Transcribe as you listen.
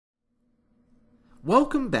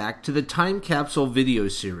Welcome back to the Time Capsule video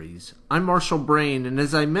series. I'm Marshall Brain, and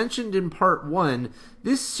as I mentioned in part 1,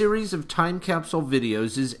 this series of Time Capsule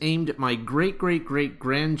videos is aimed at my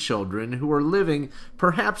great-great-great-grandchildren who are living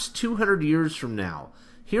perhaps 200 years from now.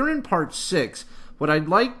 Here in part 6, what I'd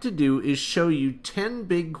like to do is show you 10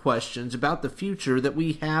 big questions about the future that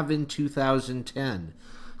we have in 2010.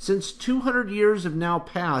 Since 200 years have now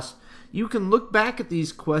passed, you can look back at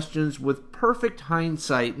these questions with perfect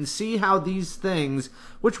hindsight and see how these things,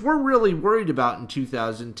 which we're really worried about in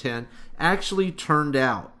 2010, actually turned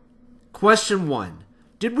out. Question 1.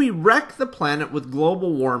 Did we wreck the planet with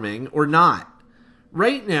global warming or not?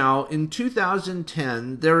 Right now, in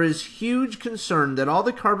 2010, there is huge concern that all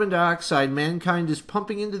the carbon dioxide mankind is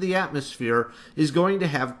pumping into the atmosphere is going to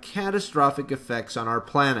have catastrophic effects on our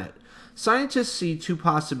planet. Scientists see two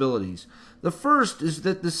possibilities. The first is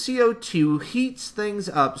that the CO2 heats things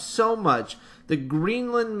up so much that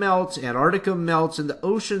Greenland melts, Antarctica melts, and the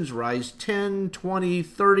oceans rise 10, 20,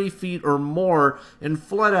 30 feet or more and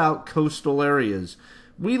flood out coastal areas.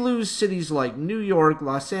 We lose cities like New York,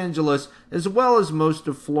 Los Angeles, as well as most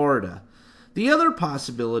of Florida. The other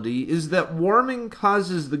possibility is that warming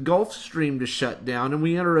causes the Gulf Stream to shut down and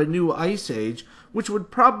we enter a new ice age, which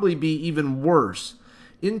would probably be even worse.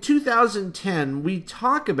 In 2010, we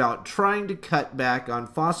talk about trying to cut back on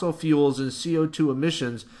fossil fuels and CO2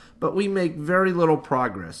 emissions, but we make very little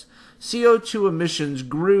progress. CO2 emissions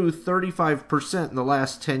grew 35% in the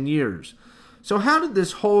last 10 years. So how did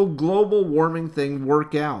this whole global warming thing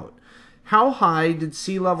work out? How high did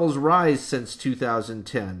sea levels rise since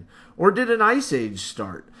 2010? Or did an ice age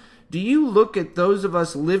start? Do you look at those of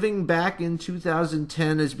us living back in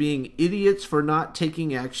 2010 as being idiots for not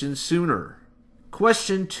taking action sooner?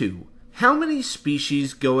 Question 2. How many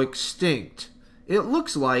species go extinct? It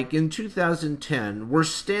looks like in 2010 we're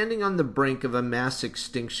standing on the brink of a mass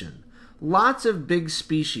extinction. Lots of big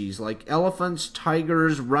species like elephants,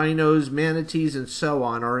 tigers, rhinos, manatees, and so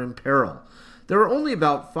on are in peril. There are only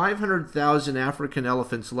about 500,000 African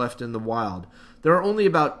elephants left in the wild. There are only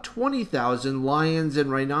about 20,000 lions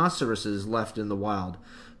and rhinoceroses left in the wild.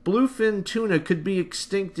 Bluefin tuna could be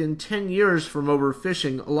extinct in 10 years from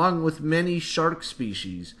overfishing, along with many shark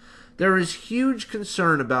species. There is huge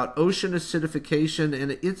concern about ocean acidification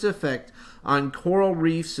and its effect on coral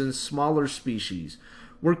reefs and smaller species.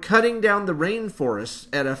 We're cutting down the rainforests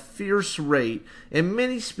at a fierce rate, and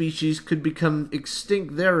many species could become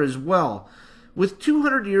extinct there as well. With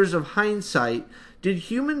 200 years of hindsight, did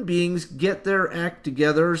human beings get their act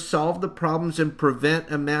together, solve the problems, and prevent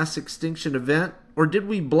a mass extinction event? Or did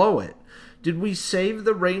we blow it? Did we save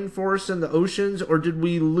the rainforests and the oceans, or did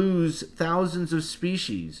we lose thousands of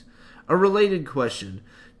species? A related question.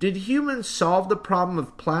 Did humans solve the problem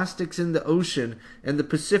of plastics in the ocean and the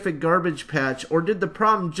Pacific garbage patch, or did the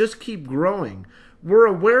problem just keep growing? We're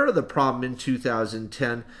aware of the problem in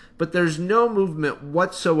 2010, but there's no movement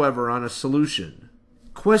whatsoever on a solution.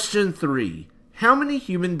 Question 3. How many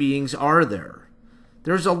human beings are there?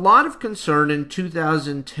 There's a lot of concern in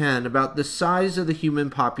 2010 about the size of the human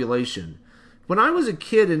population. When I was a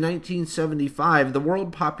kid in 1975, the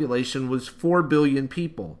world population was 4 billion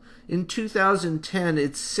people. In 2010,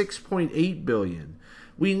 it's 6.8 billion.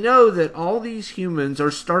 We know that all these humans are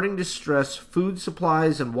starting to stress food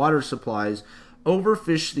supplies and water supplies,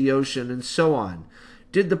 overfish the ocean, and so on.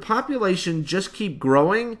 Did the population just keep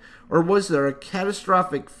growing, or was there a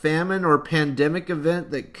catastrophic famine or pandemic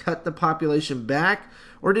event that cut the population back,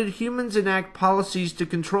 or did humans enact policies to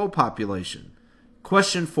control population?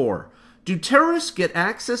 Question 4. Do terrorists get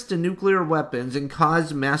access to nuclear weapons and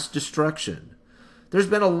cause mass destruction? There's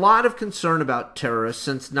been a lot of concern about terrorists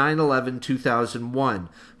since 9/11/2001,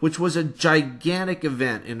 which was a gigantic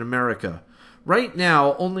event in America. Right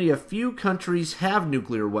now, only a few countries have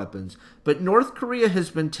nuclear weapons, but North Korea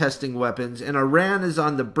has been testing weapons, and Iran is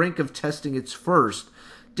on the brink of testing its first.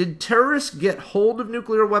 Did terrorists get hold of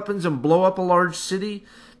nuclear weapons and blow up a large city?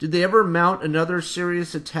 Did they ever mount another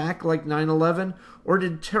serious attack like 9/11? Or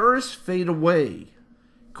did terrorists fade away?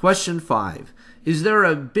 Question 5. Is there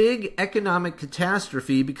a big economic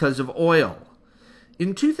catastrophe because of oil?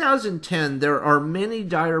 In 2010, there are many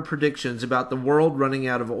dire predictions about the world running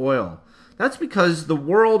out of oil. That's because the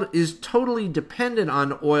world is totally dependent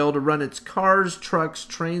on oil to run its cars, trucks,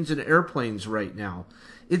 trains, and airplanes right now.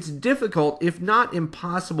 It's difficult, if not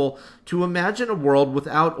impossible, to imagine a world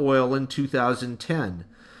without oil in 2010.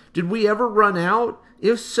 Did we ever run out?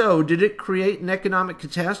 If so, did it create an economic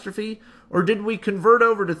catastrophe? Or did we convert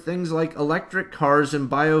over to things like electric cars and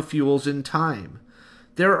biofuels in time?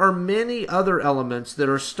 There are many other elements that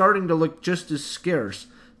are starting to look just as scarce.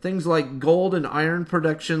 Things like gold and iron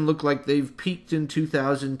production look like they've peaked in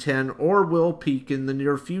 2010 or will peak in the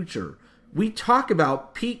near future. We talk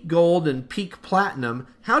about peak gold and peak platinum.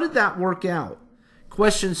 How did that work out?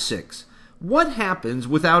 Question 6. What happens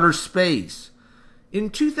with outer space? In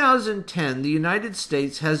 2010, the United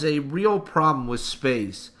States has a real problem with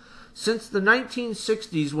space. Since the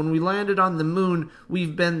 1960s, when we landed on the moon,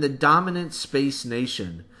 we've been the dominant space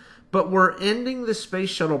nation. But we're ending the space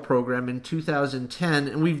shuttle program in 2010,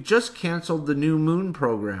 and we've just canceled the new moon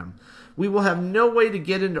program. We will have no way to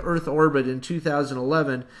get into Earth orbit in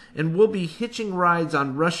 2011, and we'll be hitching rides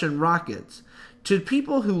on Russian rockets. To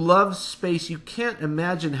people who love space, you can't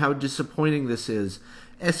imagine how disappointing this is,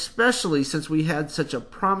 especially since we had such a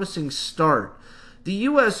promising start. The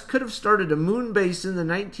U.S. could have started a moon base in the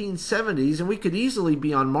 1970s, and we could easily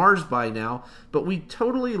be on Mars by now, but we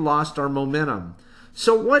totally lost our momentum.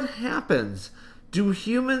 So what happens? Do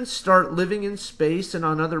humans start living in space and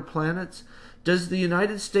on other planets? Does the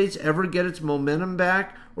United States ever get its momentum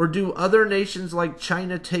back, or do other nations like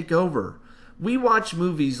China take over? We watch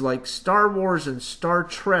movies like Star Wars and Star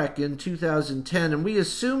Trek in 2010, and we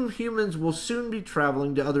assume humans will soon be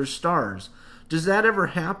traveling to other stars. Does that ever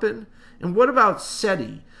happen? And what about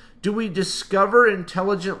SETI? Do we discover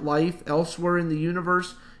intelligent life elsewhere in the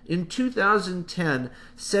universe? In 2010,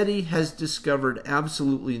 SETI has discovered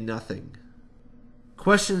absolutely nothing.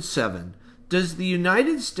 Question 7. Does the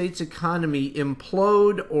United States economy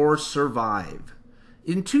implode or survive?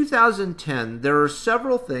 In 2010, there are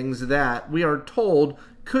several things that, we are told,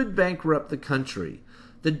 could bankrupt the country.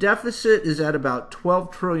 The deficit is at about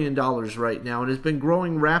 $12 trillion right now and has been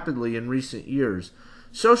growing rapidly in recent years.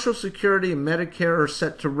 Social Security and Medicare are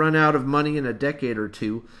set to run out of money in a decade or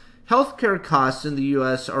two. Healthcare costs in the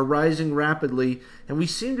U.S. are rising rapidly, and we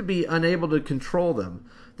seem to be unable to control them.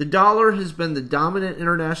 The dollar has been the dominant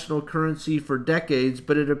international currency for decades,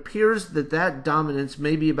 but it appears that that dominance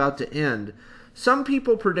may be about to end. Some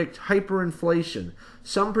people predict hyperinflation.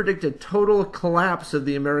 Some predict a total collapse of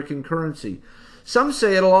the American currency. Some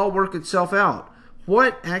say it'll all work itself out.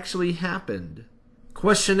 What actually happened?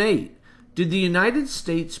 Question 8. Did the United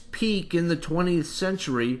States peak in the 20th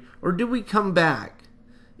century, or did we come back?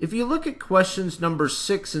 If you look at questions number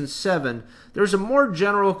 6 and 7, there's a more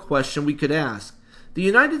general question we could ask. The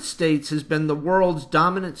United States has been the world's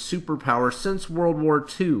dominant superpower since World War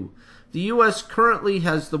II. The U.S. currently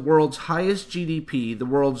has the world's highest GDP, the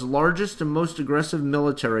world's largest and most aggressive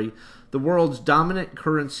military, the world's dominant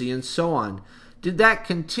currency, and so on. Did that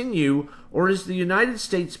continue, or is the United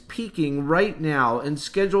States peaking right now and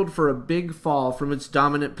scheduled for a big fall from its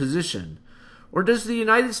dominant position? Or does the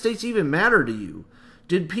United States even matter to you?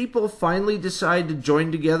 Did people finally decide to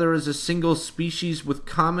join together as a single species with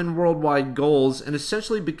common worldwide goals and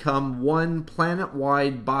essentially become one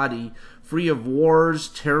planet-wide body free of wars,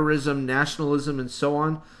 terrorism, nationalism, and so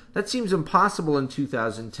on? That seems impossible in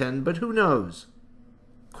 2010, but who knows?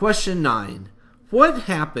 Question 9. What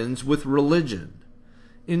happens with religion?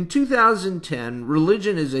 In 2010,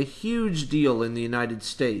 religion is a huge deal in the United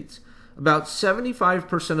States. About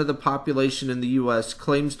 75% of the population in the U.S.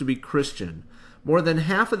 claims to be Christian. More than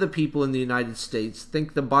half of the people in the United States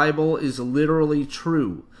think the Bible is literally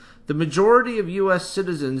true. The majority of U.S.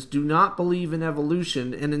 citizens do not believe in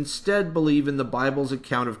evolution and instead believe in the Bible's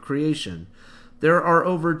account of creation. There are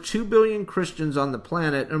over 2 billion Christians on the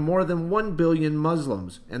planet and more than 1 billion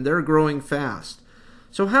Muslims, and they're growing fast.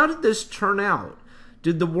 So how did this turn out?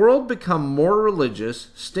 Did the world become more religious,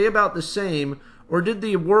 stay about the same, or did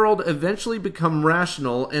the world eventually become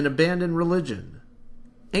rational and abandon religion?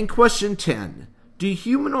 And question 10. Do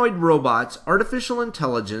humanoid robots, artificial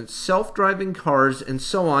intelligence, self-driving cars, and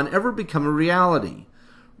so on ever become a reality?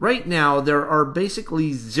 Right now, there are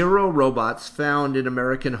basically 0 robots found in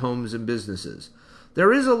American homes and businesses.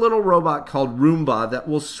 There is a little robot called Roomba that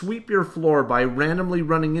will sweep your floor by randomly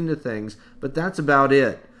running into things, but that's about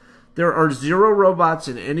it. There are 0 robots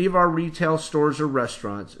in any of our retail stores or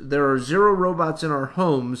restaurants. There are 0 robots in our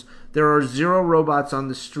homes. There are 0 robots on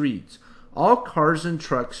the streets. All cars and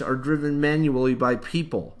trucks are driven manually by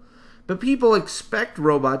people. But people expect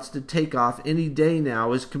robots to take off any day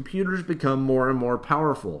now as computers become more and more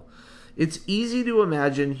powerful. It's easy to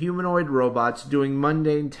imagine humanoid robots doing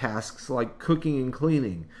mundane tasks like cooking and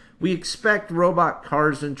cleaning. We expect robot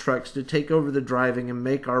cars and trucks to take over the driving and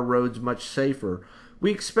make our roads much safer.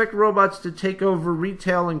 We expect robots to take over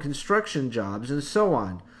retail and construction jobs and so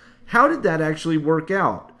on. How did that actually work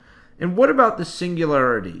out? And what about the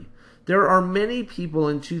singularity? There are many people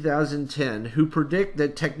in 2010 who predict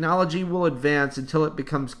that technology will advance until it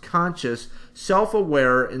becomes conscious,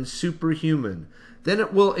 self-aware, and superhuman. Then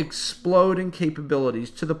it will explode in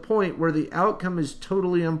capabilities to the point where the outcome is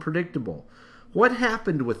totally unpredictable. What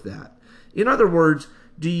happened with that? In other words,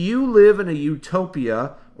 do you live in a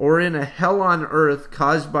utopia or in a hell on earth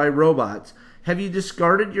caused by robots? Have you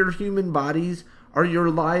discarded your human bodies? Are your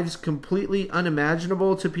lives completely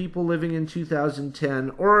unimaginable to people living in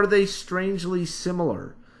 2010, or are they strangely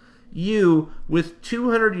similar? You, with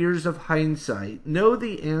 200 years of hindsight, know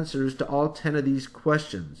the answers to all 10 of these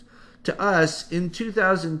questions. To us, in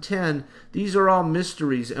 2010, these are all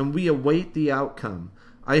mysteries and we await the outcome.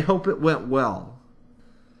 I hope it went well.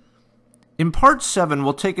 In Part 7,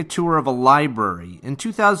 we'll take a tour of a library. In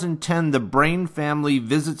 2010, the Brain family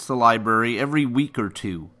visits the library every week or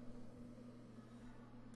two.